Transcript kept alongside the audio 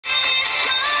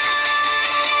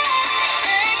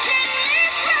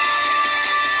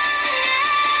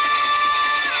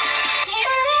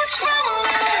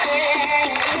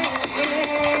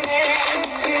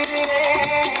Hello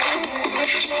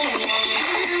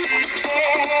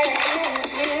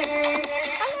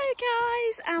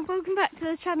guys, and welcome back to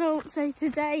the channel. So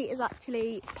today is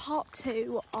actually part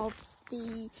 2 of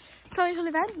the Solihull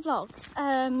event vlogs.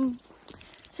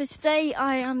 So today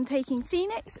I am taking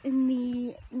Phoenix in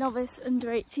the novice under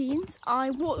 18s.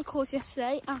 I walked the course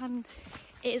yesterday and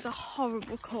it is a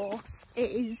horrible course.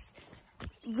 It is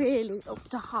really up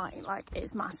to height, like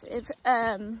it's massive.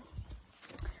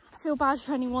 I feel bad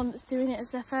for anyone that's doing it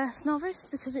as their first novice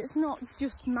because it's not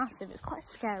just massive, it's quite a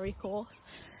scary course.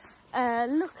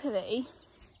 Luckily,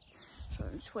 sorry,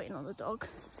 I'm just waiting on the dog.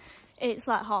 It's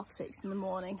like 6:30 in the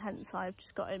morning, hence I've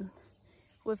just got him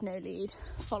with no lead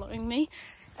following me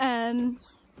on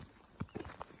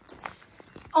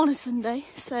a Sunday,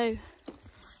 so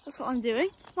that's what I'm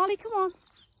doing. Molly, come on,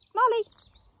 Molly.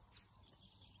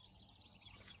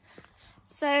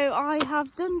 So I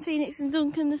have done Phoenix and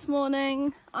Duncan this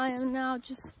morning. I am now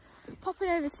just popping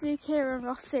over to do Kira and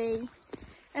Rossi,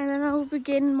 and then I will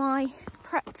begin my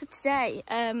prep for today.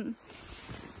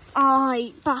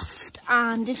 I bathed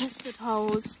and did tested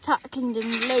holes, tacked and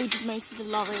loaded most of the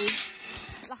lorry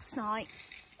last night.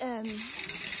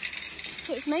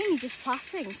 So it's mainly just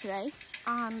plaiting today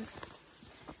and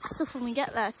stuff when we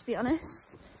get there, to be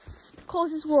honest. Of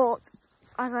course it's walked,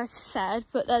 as I said,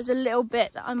 but there's a little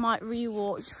bit that I might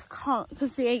re-walk, which I can't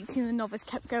because the 18 and novice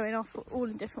kept going off all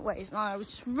in different ways and I was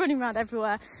just running around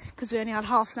everywhere because we only had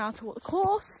half an hour to walk the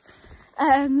course.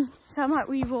 So I might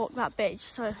re-walk that bit,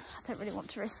 so I don't really want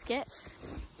to risk it.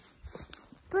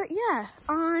 But yeah,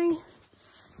 I'm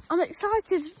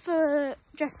excited for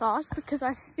dressage because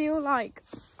I feel like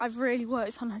I've really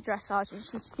worked on her dressage and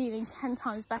she's feeling 10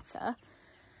 times better,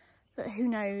 but who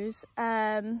knows.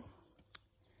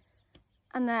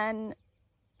 And then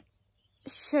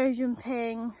show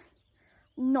jumping,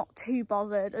 not too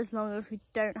bothered as long as we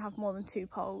don't have more than 2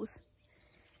 poles.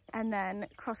 And then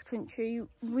cross country,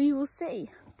 we will see,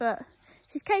 but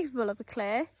she's capable of a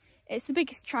clear. It's the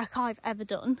biggest track I've ever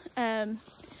done, but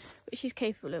she's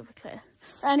capable of a clear.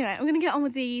 But anyway, I'm going to get on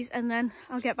with these and then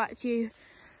I'll get back to you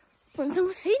once I'm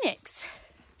with Phoenix.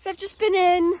 So I've just been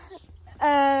in,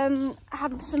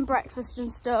 had some breakfast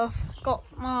and stuff, got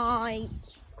my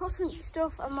cross country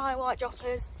stuff and my white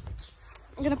joppers.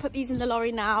 I'm going to put these in the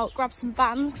lorry now, grab some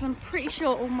bands because I'm pretty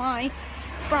sure all my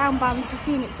brown bands for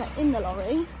Phoenix are in the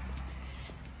lorry,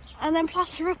 and then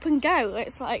plaster up and go.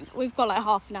 It's like we've got like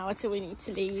half an hour till we need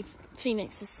to leave.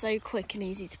 Phoenix is so quick and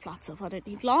easy to plaster up, I don't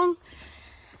need long.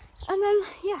 And then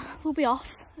yeah, we'll be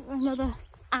off. Another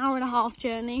hour-and-a-half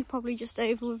journey, probably just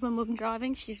over with my mum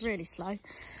driving, she's really slow.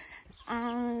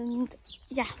 And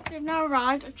yeah, we've now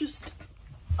arrived. I've just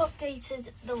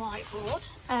updated the whiteboard.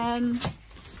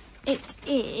 It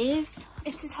is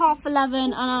 11:30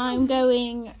 and I'm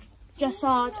going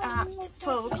dressage at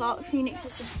 12 o'clock. Phoenix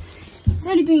is just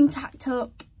slowly being tacked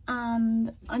up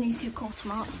and I need to do quarter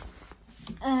marks.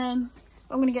 I'm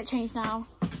going to get changed now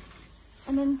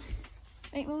and then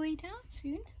make my way down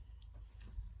soon.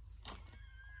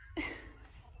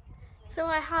 So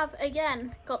I have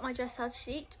again got my dressage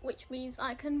sheet, which means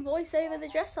I can voice over the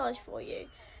dressage for you.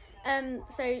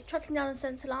 So trotting down the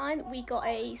centre line, we got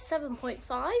a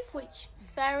 7.5, which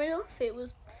fair enough, it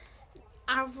was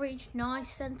average, nice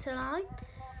centre line.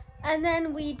 And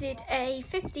then we did a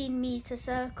 15-metre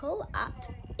circle at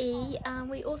E, and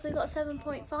we also got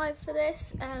 7.5 for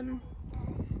this.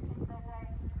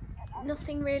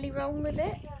 Nothing really wrong with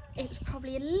it. It was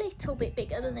probably a little bit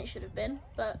bigger than it should have been,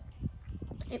 but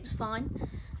it was fine.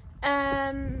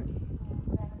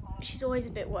 She's always a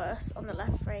bit worse on the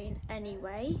left rein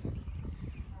anyway.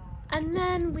 And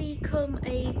then we come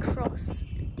across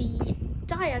the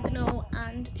diagonal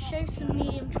and show some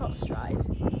medium trot strides.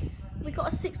 We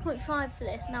got a 6.5 for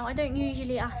this. Now I don't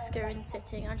usually ask her in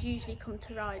sitting, I'd usually come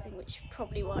to rising, which is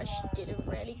probably why she didn't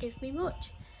really give me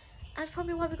much. That's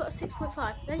probably why we got a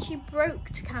 6.5. Then she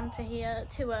broke to canter here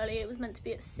too early, it was meant to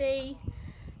be at C.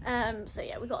 So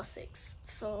yeah, we got a 6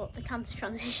 for the canter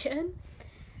transition.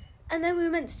 And then we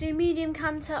were meant to do medium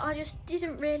canter. I just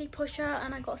didn't really push her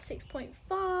and I got a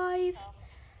 6.5.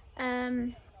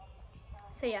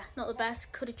 So yeah, not the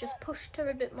best. Could have just pushed her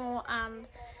a bit more and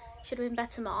should have been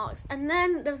better marks. And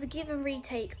then there was a give and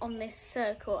retake on this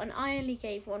circle and I only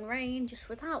gave 1 rein just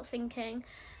without thinking.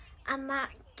 And that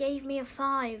gave me a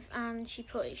 5 and she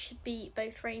put it should be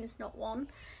both reins, not 1.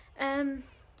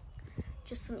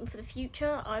 Just something for the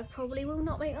future. I probably will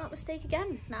not make that mistake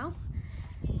again now.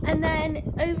 And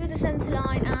then over the centre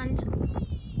line and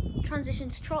transition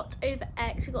to trot over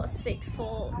X, we got a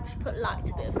 6.4. She put lacked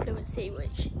a bit of fluency,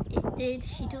 which it did.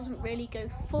 She doesn't really go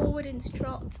forward into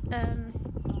trot. So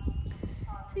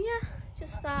yeah,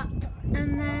 just that.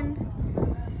 And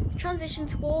then the transition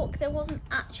to walk, there wasn't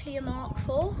actually a mark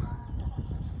for.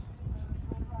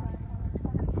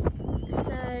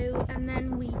 So, and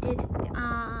then we did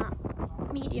our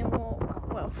medium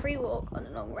walk, well, free walk on a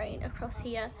long rein across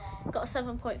here. Got a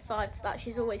 7.5 for that.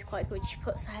 She's always quite good. She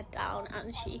puts her head down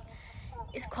and she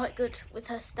is quite good with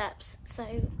her steps, so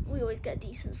we always get a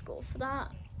decent score for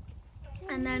that.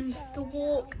 And then the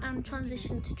walk and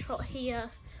transition to trot here,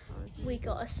 we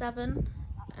got a 7.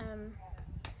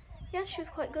 Yeah, she was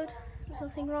quite good. There's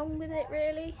nothing wrong with it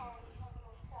really.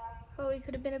 Probably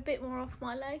could have been a bit more off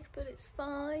my leg, but it's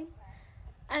fine.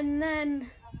 And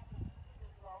then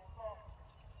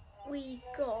we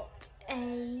got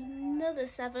another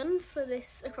 7 for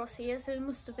this across here, so we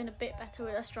must have been a bit better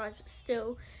with her strides, but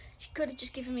still, she could have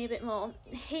just given me a bit more.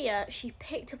 Here, she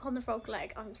picked up on the frog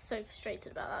leg. I'm so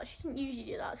frustrated about that. She didn't usually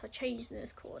do that, so I changed in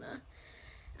this corner.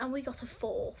 And we got a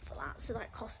 4 for that, so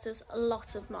that cost us a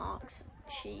lot of marks.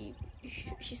 She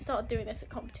started doing this at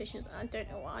competitions, and I don't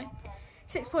know why.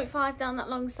 6.5 down that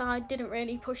long side, didn't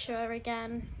really push her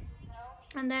again.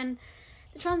 And then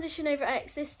the transition over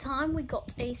X, this time we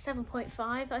got a 7.5.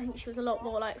 I think she was a lot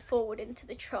more like forward into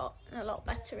the trot and a lot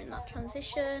better in that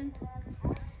transition.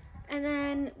 And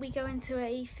then we go into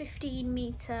a 15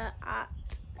 metre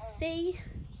at C,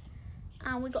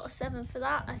 and we got a 7 for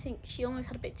that. I think she almost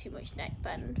had a bit too much neck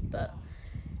bend, but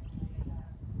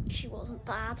she wasn't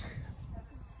bad.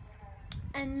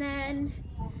 And then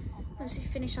once we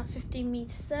finish our 15 metre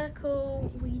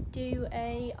circle, we do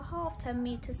a half 10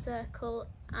 metre circle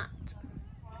at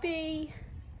B,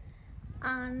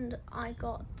 and I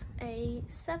got a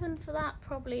 7 for that.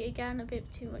 Probably again a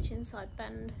bit too much inside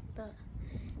bend, but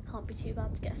can't be too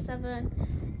bad to get a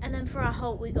 7. And then for our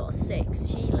halt we got a 6.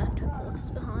 She left her quarters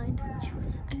behind, which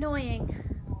was annoying.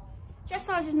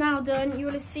 Dressage is now done. You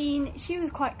will have seen she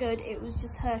was quite good. It was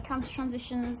just her counter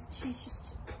transitions. She's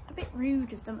just a bit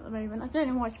rude with them at the moment. I don't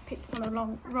know why she picked up on a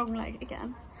wrong leg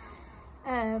again.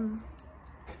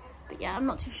 But yeah, I'm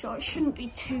not too sure. It shouldn't be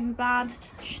too bad.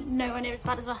 Nowhere near as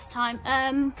bad as last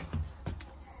time.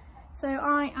 So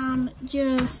I am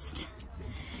just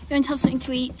going to have something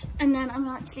to eat, and then I'm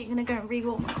actually going to go and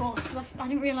rewalk the course because I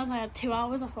didn't realise I had 2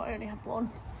 hours. I thought I only had 1.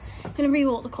 I'm going to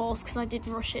rewalk the course because I did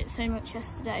rush it so much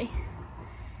yesterday,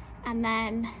 and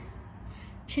then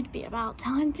should be about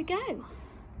time to go.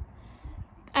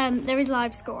 There is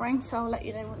live scoring, so I'll let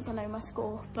you know once I know my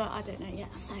score, but I don't know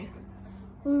yet, so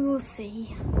we will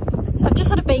see. So I've just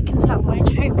had a bacon sandwich.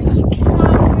 Hopefully you can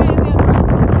hear me. I'm trying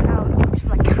to block it out as much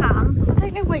as I can. I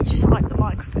don't know where just like the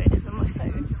microphone is on my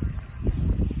phone.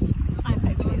 I have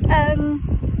no clue.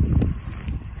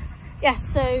 Yeah,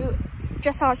 so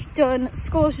dressage done.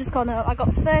 Score's just gone up. I got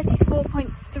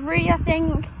 34.3, I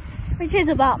think, which is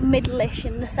about middle-ish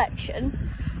in the section.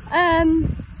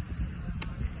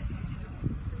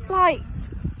 Like,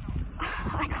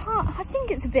 I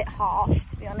think it's a bit harsh,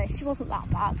 to be honest. She wasn't that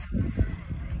bad.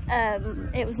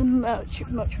 It was a much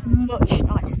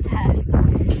nicer test,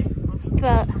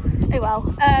 but oh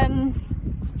well.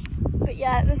 But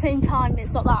yeah, at the same time,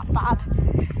 it's not that bad.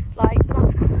 Like,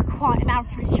 that's quite an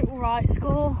average, alright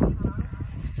score.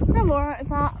 I'm alright with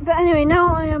that. But anyway,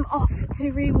 now I am off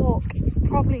to rewalk.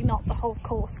 Probably not the whole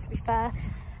course, to be fair.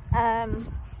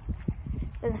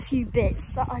 There's a few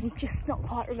bits that I'm just not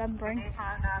quite remembering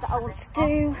that I want to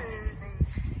do.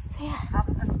 So yeah.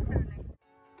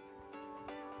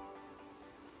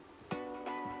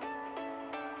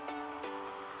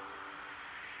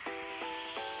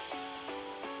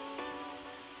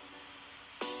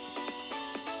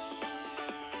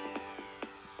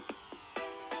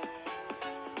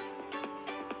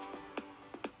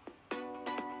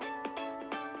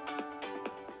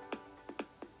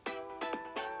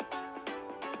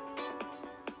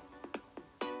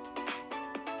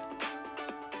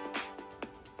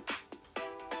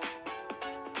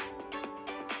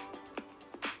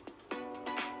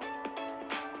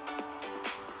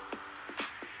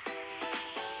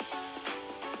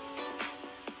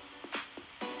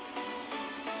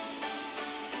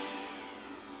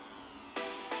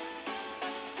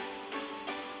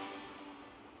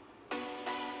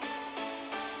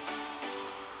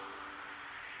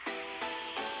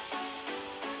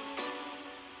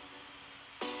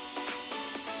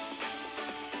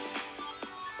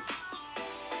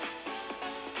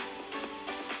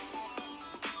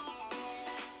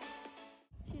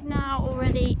 All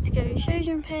ready to go show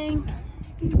jumping.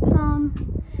 Boots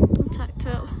on, all tacked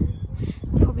up.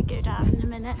 Probably go down in a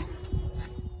minute.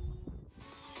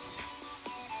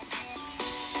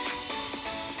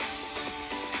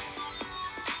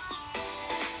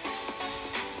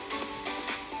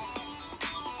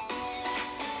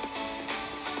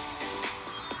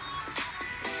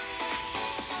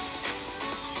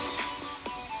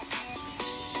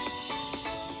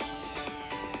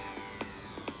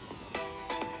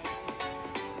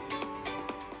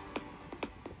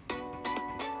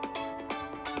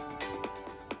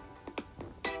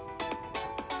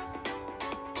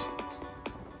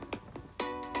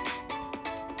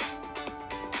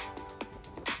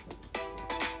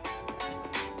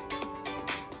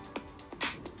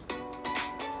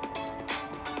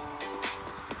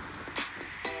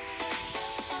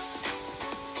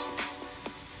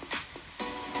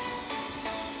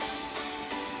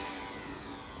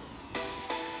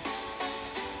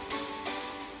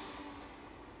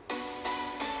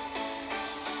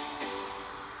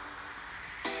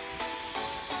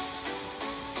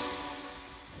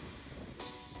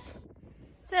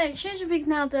 So show jumping's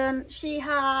now done. She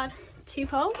had 2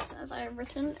 poles, as I have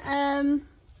written.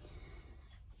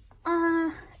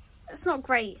 It's not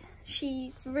great.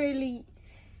 She's really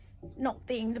not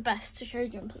being the best to show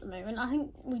jump at the moment. I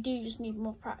think we do just need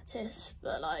more practice,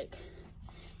 but like,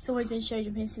 it's always been show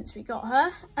jumping since we got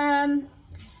her.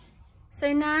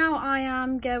 So now I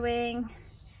am going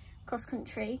cross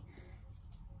country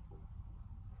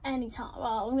anytime.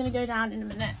 Well, I'm gonna go down in a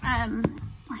minute.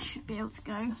 I should be able to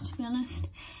go, to be honest.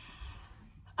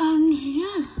 And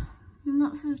yeah, and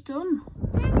that's us done.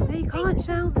 No, you can't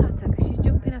shout at her because she's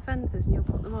jumping her fences and you'll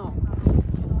put them off.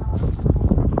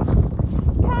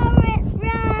 Parrots,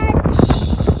 run!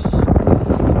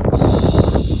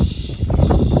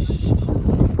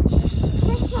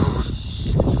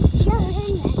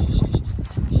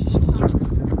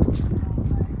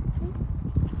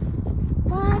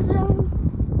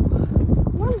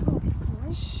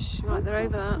 Right, they're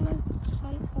over that.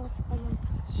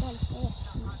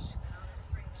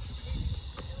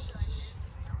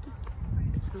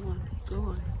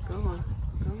 Go on.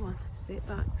 Sit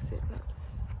back.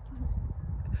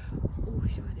 Oh,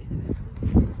 she went in.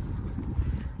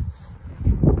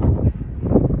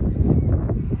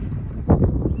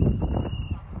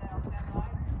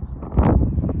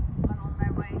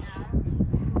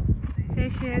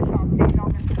 Here she is.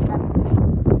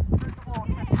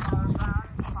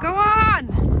 Go on!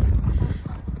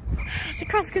 The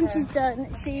cross country's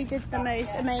done. She did the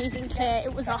most amazing clear.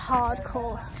 It was a hard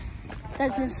course.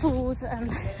 There's been falls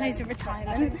and loads of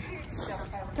retirement,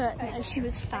 but no, she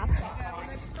was fab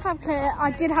clear.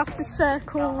 I did have to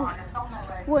circle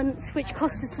once, which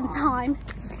cost us some time,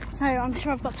 so I'm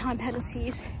sure I've got time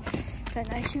penalties, but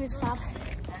no, she was fab.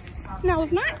 Now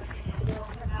with Max,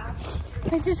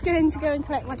 we're just going to go and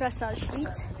collect my dressage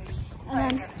sheet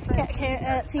and then get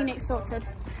Phoenix sorted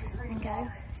and go.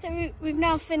 So we've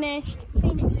now finished.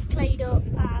 Phoenix is clayed up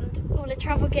and all the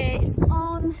travel gear is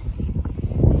on.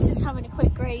 Just having a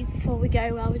quick graze before we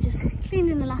go while we're just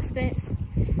cleaning the last bits,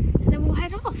 and then we'll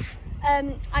head off.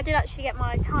 I did actually get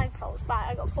my time faults back.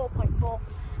 I got 4.4,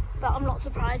 but I'm not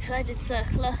surprised because I did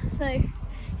circular. So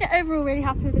yeah, overall really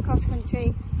happy with the cross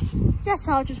country.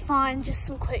 Dressage was fine, just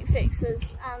some quick fixes,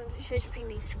 and show jumping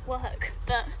needs to work.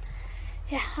 But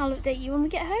yeah, I'll update you when we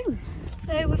get home.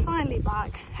 So we're finally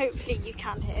back. Hopefully you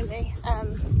can hear me.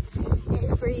 It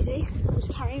is breezy. I'm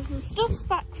just carrying some stuff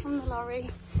back from the lorry.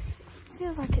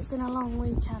 Feels like it's been a long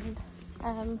weekend,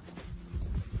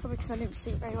 probably because I didn't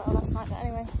sleep very well last night, but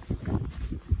anyway,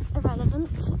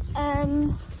 irrelevant.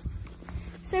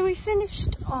 So we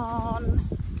finished on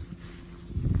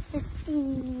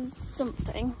 50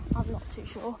 something, I'm not too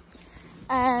sure,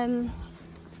 might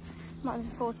have been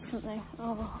 40 something.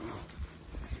 Oh,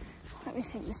 let me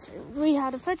think this through. We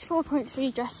had a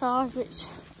 34.3 dressage, which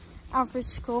average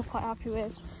score, quite happy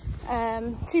with.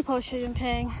 2 pole show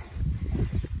jumping,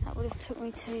 that would have took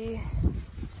me to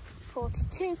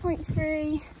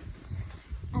 42.3,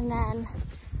 and then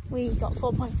we got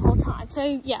 4.4 time. So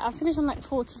yeah, I finished on like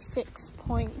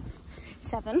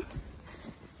 46.7,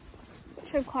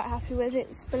 which I'm quite happy with.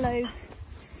 It's below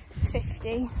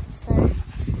 50, so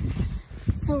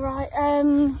it's all right.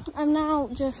 I'm now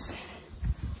just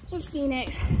with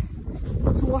Phoenix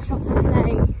to wash off the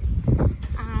clay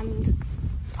and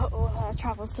put all her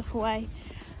travel stuff away,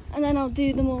 and then I'll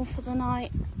do them all for the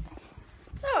night.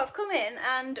 So I've come in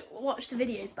and watched the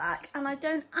videos back, and I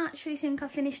don't actually think I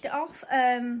finished it off.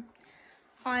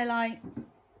 I like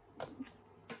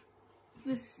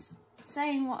was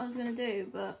saying what I was going to do,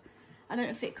 but I don't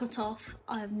know if it cut off.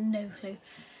 I have no clue.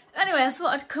 Anyway, I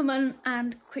thought I'd come on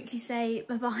and quickly say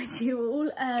bye-bye to you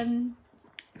all.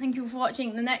 Thank you for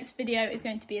watching. The next video is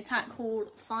going to be a tack haul,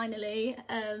 finally.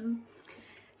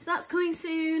 So that's coming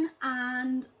soon,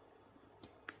 and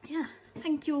yeah,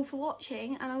 thank you all for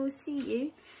watching, and I will see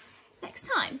you next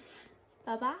time.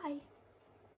 Bye bye.